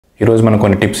ఈరోజు మనం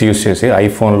కొన్ని టిప్స్ యూస్ చేసి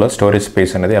ఐఫోన్లో స్టోరేజ్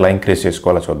స్పేస్ అనేది ఎలా ఇంక్రీజ్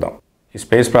చేసుకోవాలో చూద్దాం. ఈ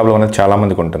స్పేస్ ప్రాబ్లం అనేది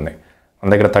చాలామందికి ఉంటుంది. మన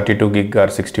దగ్గర 32 GB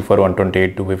ఆర్ 64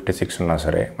 128 256 ఉన్నా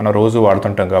సరే మనం రోజు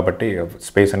వాడుతుంటాం కాబట్టి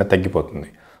స్పేస్ అనేది తగ్గిపోతుంది.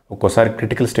 ఒక్కోసారి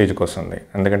క్రిటికల్ స్టేజ్కి వస్తుంది,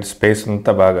 ఎందుకంటే స్పేస్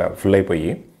అంతా బాగా ఫుల్ అయిపోయి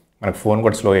మనకు ఫోన్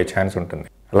కూడా స్లో అయ్యే ఛాన్స్ ఉంటుంది.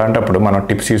 అలాంటప్పుడు మనం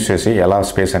టిప్స్ యూస్ చేసి ఎలా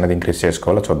స్పేస్ అనేది ఇంక్రీజ్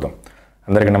చేసుకోవాలో చూద్దాం.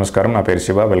 అందరికీ నమస్కారం, నా పేరు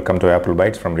Shiva. Welcome to Apple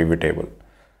bytes from review table.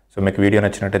 So మీకు వీడియో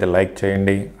నచ్చినట్టయితే లైక్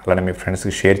చేయండి, అలానే మీ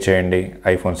ఫ్రెండ్స్కి షేర్ చేయండి.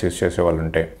 ఐఫోన్స్ యూస్ చేసే వాళ్ళు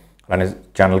ఉంటే అలానే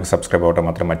ఛానల్కి సబ్స్క్రైబ్ అవ్వడం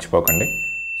మాత్రం మర్చిపోకండి.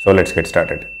 So let's get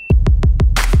started.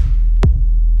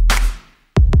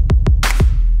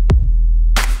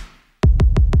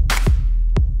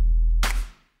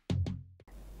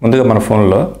 ముందుగా మన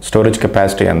ఫోన్లో స్టోరేజ్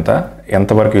కెపాసిటీ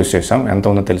ఎంతవరకు యూస్ చేసాం, ఎంత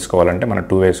ఉందో తెలుసుకోవాలంటే మన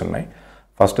 2 వేస్ ఉన్నాయి.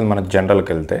 ఫస్ట్ మన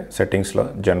జనరల్కి వెళ్తే సెట్టింగ్స్లో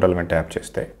జనరల్ మీద ట్యాప్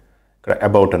చేస్తే ఇక్కడ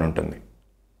అబౌట్ అని ఉంటుంది.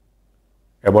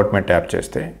 అబౌట్ మీద ట్యాప్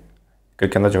చేస్తే ఇక్కడ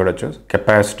కింద చూడొచ్చు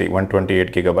కెపాసిటీ 128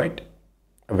 GB,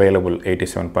 అవైలబుల్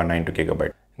 87.92 GB.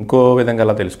 ఇంకో విధంగా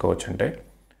ఎలా తెలుసుకోవచ్చు అంటే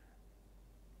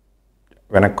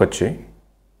వెనక్కి వచ్చి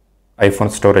ఐఫోన్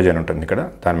స్టోరేజ్ అని ఉంటుంది, ఇక్కడ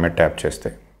దాని మీద ట్యాప్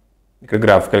చేస్తే ఇక్కడ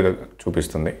గ్రాఫికల్గా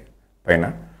చూపిస్తుంది పైన.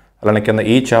 అలానే కింద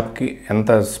ఈ యాప్కి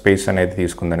ఎంత స్పేస్ అనేది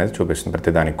తీసుకుంది అనేది చూపిస్తుంది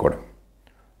ప్రతి దానికి కూడా.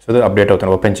 సో అది అప్డేట్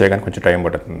అవుతుంది. ఓపెన్ చేయగానే కొంచెం టైం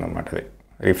పడుతుంది అన్నమాట, అది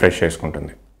రిఫ్రెష్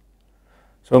చేసుకుంటుంది.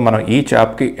 సో మనం ఈ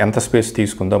యాప్కి ఎంత స్పేస్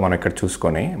తీసుకుందో మనం ఇక్కడ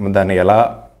చూసుకొని దాన్ని ఎలా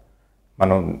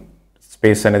మనం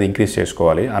స్పేస్ అనేది ఇంక్రీజ్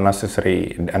చేసుకోవాలి,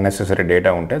 అన్నెసెసరీ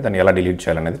డేటా ఉంటే దాన్ని ఎలా డిలీట్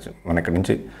చేయాలనేది మనం ఇక్కడ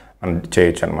నుంచి మనం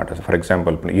చేయొచ్చు అనమాట. ఫర్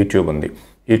ఎగ్జాంపుల్ ఇప్పుడు యూట్యూబ్ ఉంది.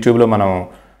 యూట్యూబ్లో మనం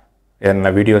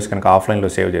ఏదైనా వీడియోస్ కనుక ఆఫ్లైన్లో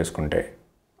సేవ్ చేసుకుంటే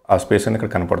ఆ స్పేస్ అనేది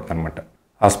ఇక్కడ కనపడుతుంది అనమాట.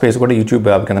 ఆ స్పేస్ కూడా యూట్యూబ్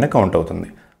యాప్ కిందనే కౌంట్ అవుతుంది.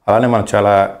 అలానే మనం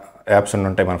చాలా యాప్స్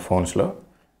ఉంటాయి మన ఫోన్స్లో,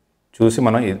 చూసి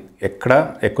మనం ఎక్కడ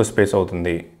ఎక్కువ స్పేస్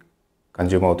అవుతుంది,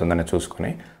 కన్జ్యూమ్ అవుతుందని చూసుకొని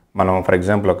మనం ఫర్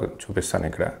ఎగ్జాంపుల్ ఒక చూపిస్తాను.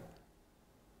 ఇక్కడ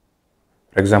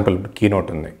ఫర్ ఎగ్జాంపుల్ కీనోట్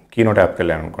ఉంది. కీనోట్ యాప్కి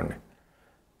వెళ్ళాను అనుకోండి,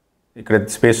 ఇక్కడ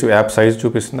స్పేస్ యాప్ సైజ్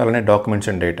చూపిస్తుంది, అలానే డాక్యుమెంట్స్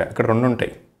అండ్ డేటా ఇక్కడ రెండు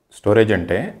ఉంటాయి. స్టోరేజ్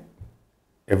అంటే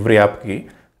ఎవ్రీ యాప్కి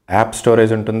యాప్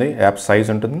స్టోరేజ్ ఉంటుంది, యాప్ సైజ్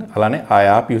ఉంటుంది, అలానే ఆ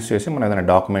యాప్ యూస్ చేసి మనం ఏదైనా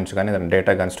డాక్యుమెంట్స్ కానీ ఏదైనా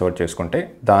డేటా కానీ స్టోర్ చేసుకుంటే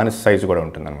దాని సైజ్ కూడా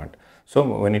ఉంటుంది అనమాట. So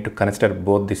we need to consider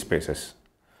both the spaces.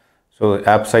 So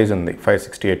app size ఉంది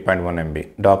 568.1 MB,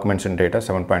 documents and data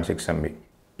 7.6 MB.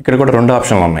 ఇక్కడ కూడా రెండు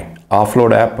ఆప్షన్లు ఉన్నాయి.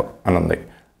 ఆఫ్లోడ్ యాప్ అని ఉంది,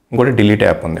 ఇంకోటి డిలీట్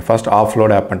యాప్ ఉంది. ఫస్ట్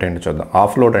ఆఫ్లోడ్ యాప్ అంటే ఏంటి చూద్దాం.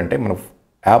 ఆఫ్లోడ్ అంటే మన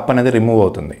యాప్ అనేది రిమూవ్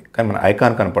అవుతుంది, కానీ మన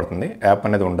ఐకాన్ కనపడుతుంది, యాప్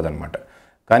అనేది ఉండదు అనమాట.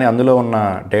 కానీ అందులో ఉన్న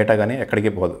డేటా కానీ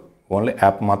ఎక్కడికి పోదు, ఓన్లీ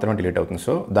యాప్ మాత్రమే డిలీట్ అవుతుంది.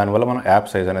 సో దానివల్ల మనం యాప్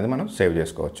సైజ్ అనేది మనం సేవ్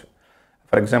చేసుకోవచ్చు.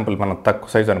 ఫర్ ఎగ్జాంపుల్ మనం తక్కువ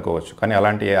సైజ్ అనుకోవచ్చు, కానీ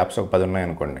అలాంటి యాప్స్ ఒక 10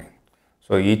 ఉన్నాయనుకోండి.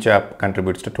 So each app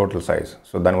contributes to total size.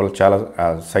 So దానివల్ల చాలా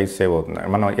సైజ్ సేవ్ అవుతుంది.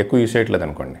 మనం ఎక్కువ యూస్ చేయట్లేదు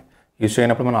అనుకోండి, యూస్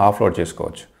చేయనప్పుడు మనం ఆఫ్లోడ్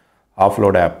చేసుకోవచ్చు.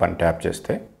 ఆఫ్లోడ్ యాప్ అని ట్యాప్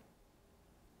చేస్తే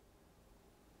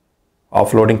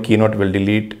offloading keynote will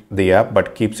delete the app but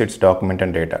keeps it's document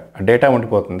and data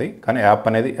ఉండిపోతుంది, కానీ యాప్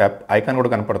అనేది యాప్ ఐకాన్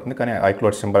కూడా కనపడుతుంది, కానీ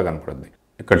iCloud సింబల్ కనపడుతుంది.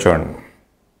 ఇక్కడ చూడండి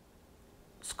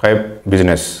స్కైప్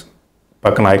బిజినెస్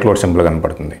పక్కన iCloud సింబల్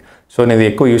కనపడుతుంది. సో నేను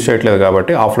ఎక్కువ యూస్ చేయట్లేదు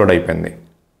కాబట్టి ఆఫ్లోడ్ అయిపోయింది.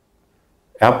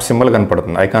 యాప్ సింబల్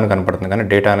కనపడుతుంది, ఐకాన్ కనపడుతుంది, కానీ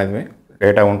డేటా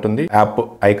ఉంటుంది, యాప్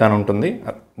ఐకాన్ ఉంటుంది,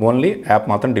 ఓన్లీ యాప్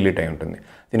మాత్రం డిలీట్ అయి ఉంటుంది.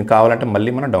 దీనికి కావాలంటే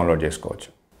మళ్ళీ మనం డౌన్లోడ్ చేసుకోవచ్చు.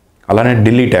 అలానే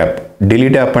డిలీట్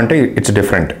యాప్ అంటే it's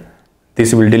different.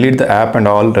 This will delete the app and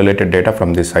all related data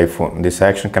from this iPhone. This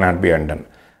action cannot be undone.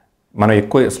 మనం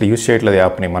ఎక్కువ అసలు యూస్ చేయట్లేదు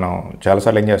యాప్ని. మనం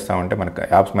చాలాసార్లు ఏం చేస్తామంటే మనకు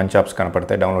యాప్స్ మంచి యాప్స్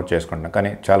కనపడితే డౌన్లోడ్ చేసుకుంటాం,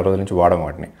 కానీ చాలా రోజుల నుంచి వాడడం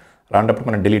వాటిని. అలాంటప్పుడు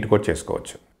మనం డిలీట్ కూడా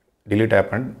చేసుకోవచ్చు. డిలీట్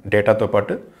యాప్ అంటే డేటాతో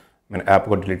పాటు మన యాప్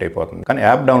కూడా డిలీట్ అయిపోతుంది, కానీ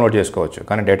యాప్ డౌన్లోడ్ చేసుకోవచ్చు,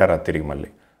 కానీ డేటా రాదు తిరిగి. మళ్ళీ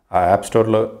ఆ యాప్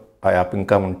స్టోర్లో ఆ యాప్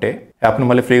ఇంకా ఉంటే యాప్ని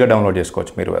మళ్ళీ ఫ్రీగా డౌన్లోడ్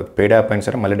చేసుకోవచ్చు. మీరు పెయిడ్ యాప్ అయినా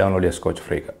సరే మళ్ళీ డౌన్లోడ్ చేసుకోవచ్చు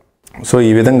ఫ్రీగా. సో ఈ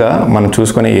విధంగా మనం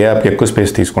చూసుకొని ఏ యాప్కి ఎక్కువ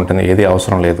స్పేస్ తీసుకుంటుంది, ఏది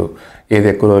అవసరం లేదు, ఏది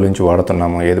ఎక్కువ రోజుల నుంచి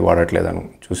వాడుతున్నాము, ఏది వాడట్లేదు అని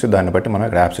చూసి దాన్ని బట్టి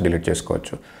మనం యాప్స్ డిలీట్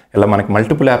చేసుకోవచ్చు. ఇలా మనకి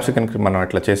మల్టిపుల్ యాప్స్ కనుక మనం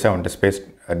ఇట్లా చేసామంటే స్పేస్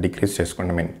డిక్రీజ్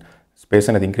చేసుకుంటే స్పేస్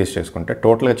అనేది ఇంక్రీజ్ చేసుకుంటే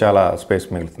టోటల్గా చాలా స్పేస్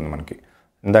మిగులుతుంది మనకి.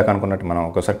 ఇందాక అనుకున్నట్టు మనం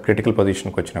ఒకసారి క్రిటికల్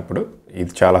పొజిషన్కి వచ్చినప్పుడు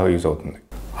ఇది చాలా యూజ్ అవుతుంది.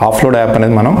 ఆఫ్లోడ్ యాప్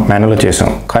అనేది మనం మాన్యువల్గా చేసాం,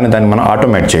 కానీ దాన్ని మనం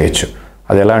ఆటోమేట్ చేయొచ్చు.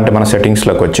 అది ఎలా అంటే మన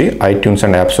సెట్టింగ్స్లోకి వచ్చి ఐట్యూన్స్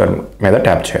అండ్ యాప్స్ మీద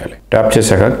ట్యాప్ చేయాలి. ట్యాప్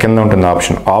చేశాక కింద ఉంటుంది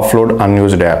ఆప్షన్ ఆఫ్లోడ్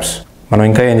అన్యూజ్డ్ యాప్స్. మనం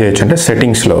ఇంకా ఏం చేయొచ్చు అంటే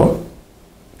సెట్టింగ్స్లో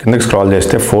కిందకి స్క్రాల్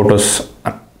చేస్తే ఫొటోస్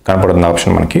కనపడుతుంది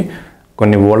ఆప్షన్. మనకి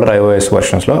కొన్ని older iOS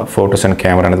వర్షన్స్లో photos and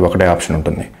camera అనేది ఒకటే ఆప్షన్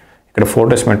ఉంటుంది. ఇక్కడ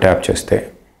ఫొటోస్ మీద ట్యాప్ చేస్తే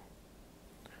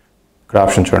ఇక్కడ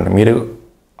ఆప్షన్ చూడండి. మీరు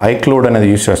iCloud అనేది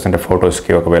యూస్ చేస్తుంటే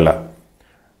ఫొటోస్కి ఒకవేళ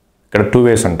ఇక్కడ 2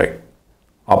 వేస్ ఉంటాయి.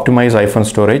 Optimise iPhone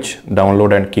storage,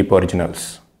 download and keep originals.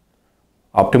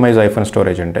 Optimise iPhone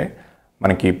storage అంటే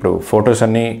మనకి ఇప్పుడు ఫొటోస్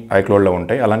అన్నీ iCloudలో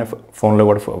ఉంటాయి, అలానే ఫోన్లో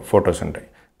కూడా ఫొటోస్ ఉంటాయి.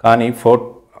 కానీ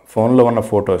ఫోన్లో ఉన్న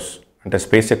ఫొటోస్ అంటే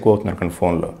స్పేస్ ఎక్కువ అవుతుంది అనుకోండి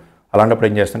ఫోన్లో, అలాంటప్పుడు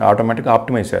ఏం చేస్తుంది, ఆటోమేటిక్గా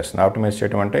ఆప్టిమైజ్ చేస్తుంది. ఆప్టిమైజ్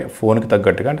చేయడం అంటే ఫోన్కి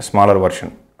తగ్గట్టుగా, అంటే smaller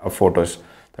version of photos,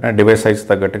 device size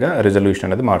తగ్గట్టుగా రిజల్యూషన్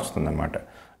అనేది మారుస్తుంది అనమాట.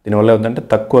 దీనివల్ల ఏంటంటే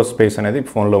తక్కువ స్పేస్ అనేది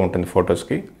ఫోన్లో ఉంటుంది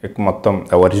ఫొటోస్కి, ఎక్కువ మొత్తం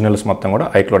ఒరిజినల్స్ మొత్తం కూడా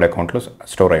iCloud అకౌంట్లో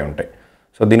స్టోర్ అయి ఉంటాయి.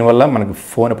 సో దీనివల్ల మనకి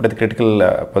ఫోన్ ఎప్పుడైతే క్రిటికల్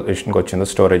పొజిషన్కి వచ్చిందో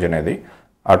స్టోరేజ్ అనేది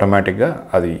ఆటోమేటిక్గా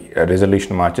అది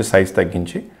రిజల్యూషన్ మార్చి సైజ్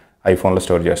తగ్గించి ఐఫోన్లో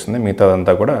స్టోర్ చేస్తుంది.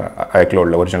 మిగతాదంతా కూడా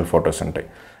iCloudలో ఒరిజినల్ ఫొటోస్ ఉంటాయి.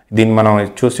 దీన్ని మనం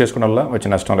చూస్ చేసుకోవడం వల్ల వచ్చే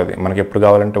నష్టం లేదు. మనకి ఎప్పుడు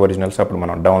కావాలంటే ఒరిజినల్స్ అప్పుడు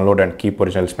మనం డౌన్లోడ్ అండ్ కీప్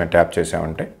ఒరిజినల్స్ మీద ట్యాప్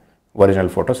చేసామంటే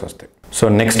ఒరిజినల్ ఫొటోస్ వస్తాయి. సో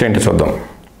నెక్స్ట్ ఏంటి చూద్దాం.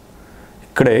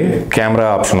 ఇక్కడే కెమెరా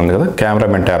ఆప్షన్ ఉంది కదా, కెమెరా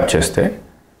మీద ట్యాప్ చేస్తే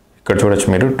ఇక్కడ చూడొచ్చు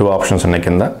మీరు 2 ఆప్షన్స్ ఉన్నాయి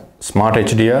కింద. Smart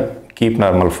HDR, keep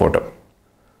normal photo.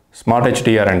 Smart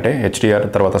HDR అంటే HDR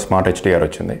తర్వాత స్మార్ట్ HDR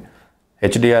వచ్చింది.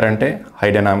 HDR అంటే హై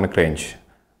డైనామిక్ రేంజ్,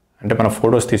 అంటే మన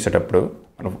ఫొటోస్ తీసేటప్పుడు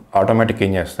మనం ఆటోమేటిక్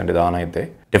ఏం చేస్తుంది, ఇది ఆన్ అయితే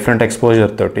డిఫరెంట్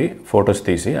ఎక్స్పోజర్ తోటి ఫొటోస్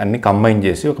తీసి అన్ని కంబైన్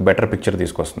చేసి ఒక బెటర్ పిక్చర్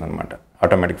తీసుకొస్తుంది అనమాట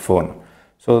ఆటోమేటిక్ ఫోన్.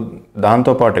 సో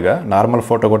దాంతోపాటుగా నార్మల్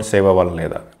ఫోటో కూడా సేవ్ అవ్వాలి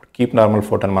లేదా, కీప్ నార్మల్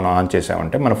ఫోటోని మనం ఆన్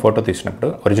చేసామంటే మన ఫోటో తీసినప్పుడు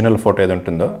ఒరిజినల్ ఫోటో ఏది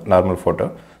ఉంటుందో నార్మల్ ఫోటో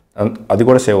అది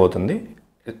కూడా సేవ్ అవుతుంది,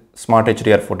 స్మార్ట్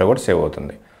HDR ఫోటో కూడా సేవ్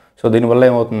అవుతుంది. సో దీనివల్ల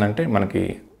ఏమవుతుందంటే మనకి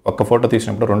ఒక్క ఫోటో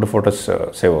తీసినప్పుడు 2 ఫొటోస్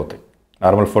సేవ్ అవుతాయి,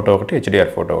 నార్మల్ ఫోటో ఒకటి, HDR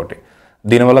ఫోటో ఒకటి.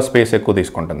 దీనివల్ల స్పేస్ ఎక్కువ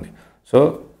తీసుకుంటుంది. సో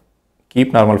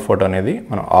కీప్ నార్మల్ ఫోటో అనేది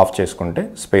మనం ఆఫ్ చేసుకుంటే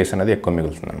స్పేస్ అనేది ఎక్కువ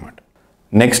మిగులుతుంది అనమాట.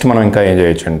 నెక్స్ట్ మనం ఇంకా ఏం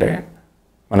చేయొచ్చు అంటే,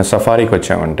 మన సఫారీకి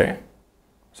వచ్చామంటే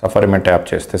సఫారీ మీద ట్యాప్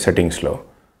చేస్తే సెట్టింగ్స్లో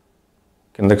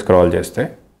కిందకి స్క్రాల్ చేస్తే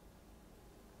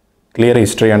clear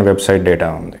history and website data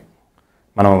ఉంది.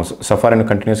 మనం సఫారీని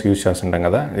కంటిన్యూస్గా యూజ్ చేస్తుంటాం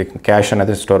కదా, క్యాష్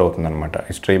అనేది స్టోర్ అవుతుంది అనమాట,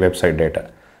 హిస్టరీ, వెబ్సైట్ డేటా.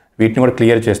 వీటిని కూడా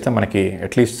క్లియర్ చేస్తే మనకి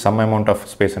at least some amount of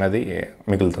space అనేది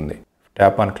మిగులుతుంది.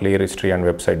 Tap on clear history and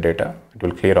website data, it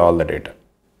will clear all the data.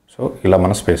 So ఇలా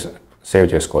మనం స్పేస్ సేవ్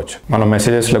చేసుకోవచ్చు. మనం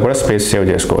మెసేజెస్లో కూడా స్పేస్ సేవ్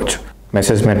చేసుకోవచ్చు.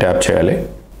 మెసేజ్ మీద ట్యాప్ చేయాలి,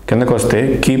 కిందకు వస్తే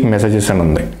కీప్ మెసేజెస్ అని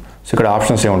ఉంది. సో ఇక్కడ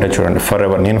ఆప్షన్స్ ఏముంటాయి చూడండి. ఫర్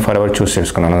ఎవర్, నేను ఫర్ ఎవర్ చూస్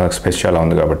చేసుకున్నాను, నాకు స్పేస్ చాలా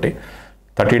ఉంది కాబట్టి.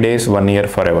 30 days, 1 year,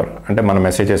 ఫర్ ఎవర్ అంటే మన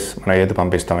మెసేజెస్ మనం ఏది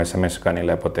పంపిస్తాం, SMS కానీ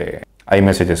లేకపోతే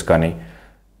iMessages కానీ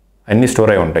అన్నీ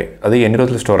స్టోర్ అయి ఉంటాయి. అది ఎన్ని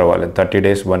రోజులు స్టోర్ అవ్వాలి, 30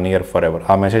 days, 1 year, ఫర్ ఎవర్.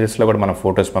 ఆ మెసేజెస్లో కూడా మనం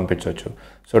ఫొటోస్ పంపించవచ్చు.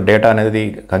 సో డేటా అనేది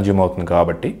కన్జ్యూమ్ అవుతుంది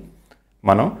కాబట్టి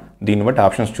మనం దీన్ని బట్టి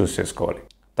ఆప్షన్స్ చూస్ చేసుకోవాలి.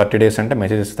 30 days అంటే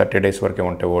మెసేజెస్ 30 days వరకే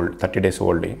ఉంటాయి, 30 days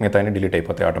ఓల్డ్, మిగతా అన్ని డిలీట్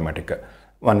అయిపోతాయి ఆటోమేటిక్గా.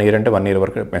 1 year అంటే 1 year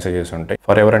వరకు మెసేజెస్ ఉంటాయి.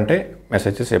 ఫర్ ఎవర్ అంటే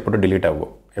మెసేజెస్ ఎప్పుడు డిలీట్ అవ్వవు,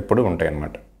 ఎప్పుడు ఉంటాయి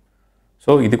అన్నమాట.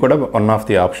 సో ఇది కూడా one of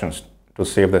the options to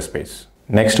save the space.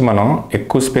 Next మనం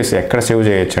ఎక్కువ స్పేస్ ఎక్కడ సేవ్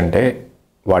చేయొచ్చు అంటే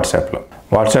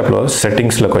వాట్సాప్లో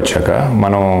సెట్టింగ్స్లోకి వచ్చాక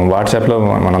మనం వాట్సాప్లో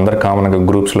మనందరూ కామన్గా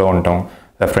గ్రూప్స్లో ఉంటాం,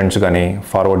 ఫ్రెండ్స్ కానీ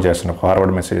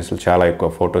ఫార్వర్డ్ మెసేజెస్ చాలా ఎక్కువ,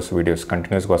 ఫొటోస్, వీడియోస్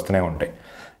కంటిన్యూస్గా వస్తూనే ఉంటాయి.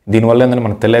 దీనివల్ల ఏంటంటే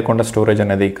మనకు తెలియకుండా స్టోరేజ్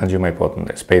అనేది కన్జ్యూమ్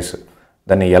అయిపోతుంది స్పేస్.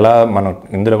 దాన్ని ఎలా మనం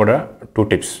ఇందులో కూడా 2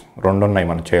 tips 2 ఉన్నాయి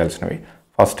మనం చేయాల్సినవి.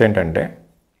 ఫస్ట్ ఏంటంటే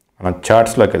మనం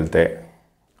చార్ట్స్లోకి వెళ్తే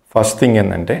ఫస్ట్ థింగ్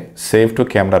ఏంటంటే సేవ్ టు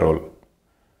కెమెరా రోల్.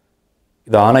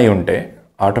 ఇది ఆన్ అయి ఉంటే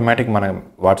ఆటోమేటిక్ మన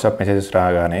వాట్సాప్ మెసేజెస్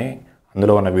రాగానే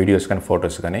అందులో ఉన్న వీడియోస్ కానీ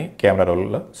ఫొటోస్ కానీ కెమెరా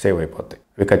రోల్లో సేవ్ అయిపోతాయి.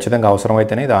 ఇవి ఖచ్చితంగా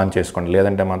అవసరమైతేనే ఇది ఆన్ చేసుకోండి,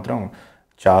 లేదంటే మాత్రం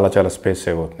చాలా స్పేస్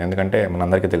సేవ్ అవుతుంది. ఎందుకంటే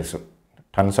మనందరికీ తెలుసు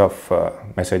tons of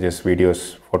messages, videos,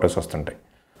 photos వస్తుంటాయి.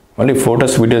 మళ్ళీ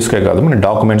ఫొటోస్, వీడియోస్కే కాదు, మన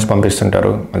డాక్యుమెంట్స్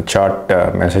పంపిస్తుంటారు, చాట్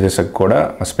మెసేజెస్కి కూడా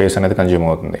స్పేస్ అనేది కన్జ్యూమ్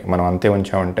అవుతుంది. మనం అంతే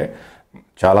ఉంచామంటే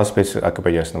చాలా స్పేస్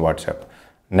ఆక్యుపై చేస్తుంది వాట్సాప్.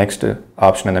 నెక్స్ట్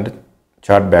ఆప్షన్ ఏంటంటే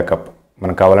చాట్ బ్యాకప్.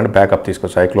 మనకు కావాలంటే బ్యాకప్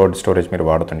తీసుకోవచ్చు. iCloud స్టోరేజ్ మీరు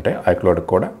వాడుతుంటే iCloudకి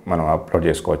కూడా మనం అప్లోడ్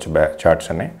చేసుకోవచ్చు చాట్స్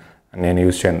అని. నేను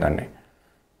యూజ్ చేయను దాన్ని.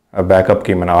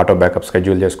 బ్యాకప్కి మన ఆటో బ్యాకప్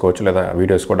షెడ్యూల్ చేసుకోవచ్చు, లేదా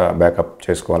వీడియోస్ కూడా బ్యాకప్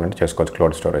చేసుకోవాలంటే చేసుకోవచ్చు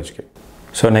క్లౌడ్ స్టోరేజ్కి.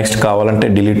 సో నెక్స్ట్ కావాలంటే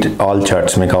డిలీట్ ఆల్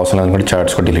చాట్స్, మీకు అవసరం కూడా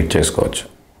చాట్స్ కూడా డిలీట్ చేసుకోవచ్చు.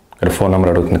 ఇక్కడ ఫోన్ నెంబర్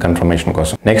అడుగుతుంది కన్ఫర్మేషన్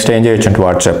కోసం. నెక్స్ట్ ఏం చేయొచ్చు అంటే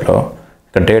వాట్సాప్లో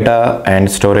ఇక్కడ డేటా అండ్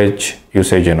స్టోరేజ్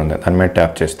యూసేజ్ అని ఉంది, దాని మీద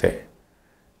ట్యాప్ చేస్తే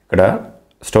ఇక్కడ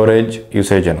స్టోరేజ్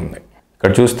యూసేజ్ అని ఉంది.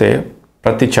 ఇక్కడ చూస్తే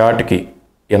ప్రతి చార్ట్కి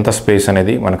ఎంత స్పేస్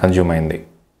అనేది మన కన్జ్యూమ్ అయింది,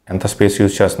 ఎంత స్పేస్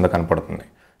యూజ్ చేస్తుందో కనపడుతుంది.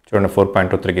 చూడండి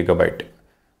 4.23 GB.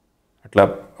 అట్లా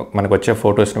మనకు వచ్చే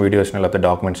ఫొటోస్ని, వీడియోస్ని లేకపోతే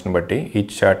డాక్యుమెంట్స్ని బట్టి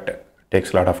each chart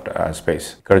takes lot of space.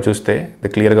 ఇక్కడ చూస్తే ఇది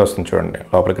క్లియర్గా వస్తుంది చూడండి.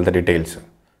 లోపలికి వెళ్తే డీటెయిల్స్,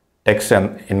 టెక్స్ట్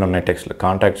ఎన్ని ఉన్నాయి, టెక్స్ట్లు,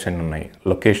 కాంటాక్ట్స్ ఎన్ని ఉన్నాయి,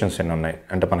 లొకేషన్స్ ఎన్ని ఉన్నాయి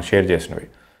అంటే మనం షేర్ చేసినవి,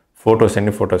 ఫొటోస్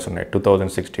ఎన్ని ఫొటోస్ ఉన్నాయి,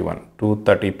 2061,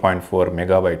 230.4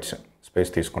 MB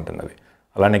స్పేస్ తీసుకుంటుంది అది.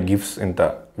 అలానే గిఫ్ట్స్ ఇంత,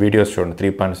 వీడియోస్ చూడండి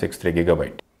 3.63 GB,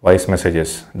 వాయిస్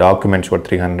మెసేజెస్, డాక్యుమెంట్స్ కూడా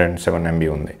 307 MB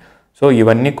ఉంది. సో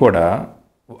ఇవన్నీ కూడా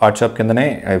వాట్సాప్ కిందనే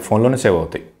ఫోన్లోనే సేవ్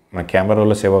అవుతాయి. మన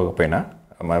కెమెరాలో సేవ్ అవ్వకపోయినా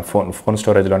మన ఫోన్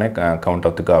స్టోరేజ్లోనే కౌంట్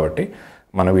అవుతుంది కాబట్టి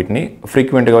మనం వీటిని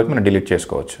ఫ్రీక్వెంట్గా మనం డిలీట్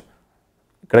చేసుకోవచ్చు.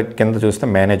 ఇక్కడ కింద చూస్తే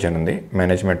మేనేజ్ అని ఉంది,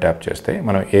 మేనేజ్మెంట్ ట్యాప్ చేస్తే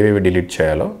మనం ఏవేవి డిలీట్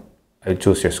చేయాలో అవి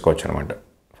చూస్ చేసుకోవచ్చు అనమాట.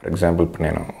 ఫర్ ఎగ్జాంపుల్ ఇప్పుడు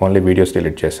నేను ఓన్లీ వీడియోస్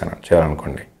డిలీట్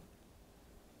చేయాలనుకోండి.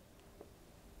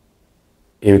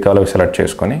 ఏవి కావాలో సెలెక్ట్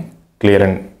చేసుకొని క్లియర్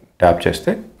అండ్ ట్యాప్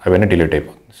చేస్తే అవన్నీ డిలీట్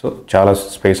అయిపోతుంది. సో చాలా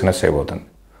స్పేస్ అనేది సేవ్ అవుతుంది.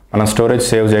 మనం స్టోరేజ్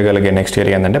సేవ్ చేయగలిగే నెక్స్ట్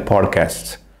ఏరియా ఏంటంటే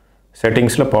పాడ్కాస్ట్స్.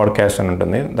 సెట్టింగ్స్లో పాడ్కాస్ట్ అని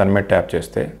ఉంటుంది, దాని మీద ట్యాప్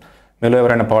చేస్తే మీరు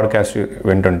ఎవరైనా పాడ్కాస్ట్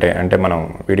వింటుంటే, అంటే మనం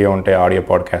వీడియో ఉంటే ఆడియో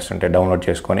పాడ్కాస్ట్ ఉంటే డౌన్లోడ్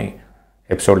చేసుకొని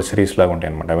ఎపిసోడ్ సిరీస్ లాగా ఉంటాయి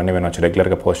అనమాట, అవన్నీ వినొచ్చు,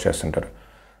 రెగ్యులర్గా పోస్ట్ చేస్తుంటారు.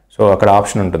 సో అక్కడ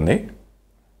ఆప్షన్ ఉంటుంది,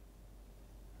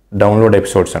 డౌన్లోడ్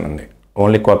ఎపిసోడ్స్ అని ఉంది.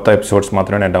 ఓన్లీ కొత్త ఎపిసోడ్స్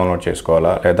మాత్రమే నేను డౌన్లోడ్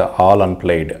చేసుకోవాలా, లేదా ఆల్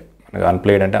అన్ప్లేయిడ్. మనకి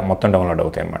అన్ప్లేయిడ్ అంటే మొత్తం డౌన్లోడ్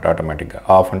అవుతాయి అనమాట ఆటోమేటిక్గా.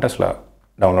 ఆఫ్ అంటే అసలు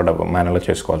డౌన్లోడ్ మాన్యువల్గా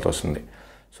చేసుకోవాల్సి వస్తుంది.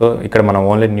 సో ఇక్కడ మనం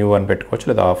ఓన్లీ న్యూ అని పెట్టుకోవచ్చు,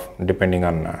 లేదా of, depending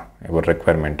on your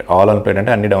requirement. All అన్ప్లేయిడ్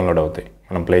అంటే అన్ని డౌన్లోడ్ అవుతాయి,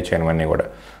 మనం ప్లే చేయనివన్నీ కూడా.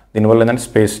 దీనివల్ల ఏంటంటే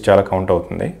స్పేస్ చాలా కౌంట్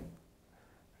అవుతుంది.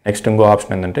 నెక్స్ట్ ఇంకో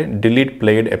ఆప్షన్ ఏంటంటే delete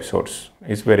played episodes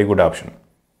is very good option.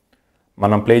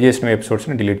 మనం ప్లే చేసిన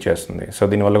ఎపిసోడ్స్ని డిలీట్ చేస్తుంది. సో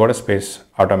దీనివల్ల కూడా స్పేస్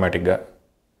ఆటోమేటిక్గా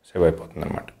సేవ్ అయిపోతుంది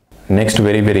అనమాట. Next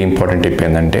very very important tip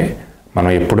ఏంటంటే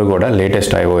మనం ఎప్పుడు కూడా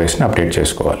లేటెస్ట్ iOSని అప్డేట్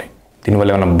చేసుకోవాలి.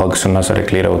 దీనివల్ల ఏమైనా బగ్స్ ఉన్నా సరే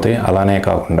క్లియర్ అవుతాయి. అలానే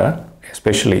కాకుండా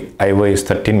ఎస్పెషల్లీ iOS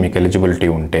 13 మీకు ఎలిజిబిలిటీ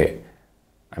ఉంటే,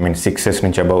 ఐ మీన్ 6S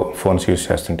నుంచి అబవ్ ఫోన్స్ యూస్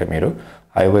చేస్తుంటే మీరు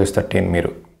iOS 13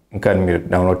 మీరు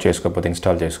డౌన్లోడ్ చేసుకోకపోతే,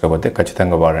 ఇన్స్టాల్ చేసుకోకపోతే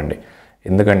ఖచ్చితంగా వాడండి.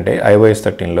 ఎందుకంటే iOS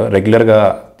 13లో రెగ్యులర్గా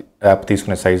యాప్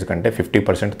తీసుకునే సైజు కంటే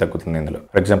 50% తగ్గుతుంది ఇందులో.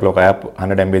 ఫర్ ఎగ్జాంపుల్ ఒక యాప్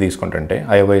 100 MB తీసుకుంటుంటే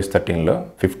iOS 13లో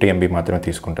 50 MB మాత్రమే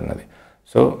తీసుకుంటున్నది.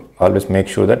 So always make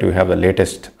sure that you have the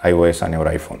latest iOS on your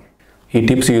iPhone. ఈ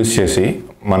టిప్స్ యూస్ చేసి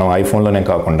మనం ఐఫోన్లోనే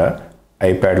కాకుండా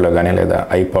ఐప్యాడ్లో కానీ లేదా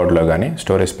ఐపాడ్లో కానీ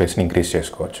స్టోరేజ్ స్పేస్ని ఇంక్రీజ్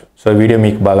చేసుకోవచ్చు. సో వీడియో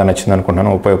మీకు బాగా నచ్చింది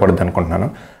అనుకుంటున్నాను, ఉపయోగపడుతుంది అనుకుంటున్నాను.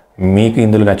 మీకు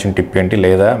ఇందులో నచ్చిన టిప్ ఏంటి,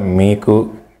 లేదా మీకు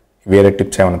వేరే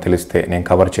టిప్స్ ఏమైనా తెలిస్తే, నేను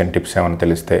కవర్ చేయని టిప్స్ ఏమైనా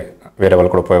తెలిస్తే వేరే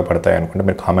వాళ్ళు కూడా ఉపయోగపడతాయి అనుకుంటే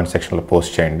మీరు కామెంట్ సెక్షన్లో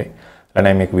పోస్ట్ చేయండి.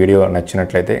 అలానే మీకు వీడియో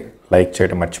నచ్చినట్లయితే లైక్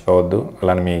చేయడం మర్చిపోవద్దు.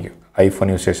 అలానే మీ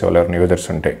ఐఫోన్ యూస్ చేసే వాళ్ళు ఎవరైనా యూజర్స్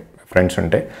ఉంటే, ఫ్రెండ్స్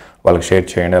ఉంటే వాళ్ళకి షేర్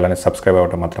చేయండి. అలానే సబ్స్క్రైబ్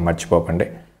అవ్వడం మాత్రం మర్చిపోకండి.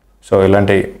 సో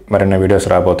ఇలాంటి మరిన్ని వీడియోస్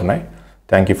రాబోతున్నాయి.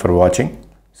 Thank you for watching.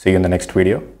 See you in the next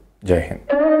video. జై హింద్.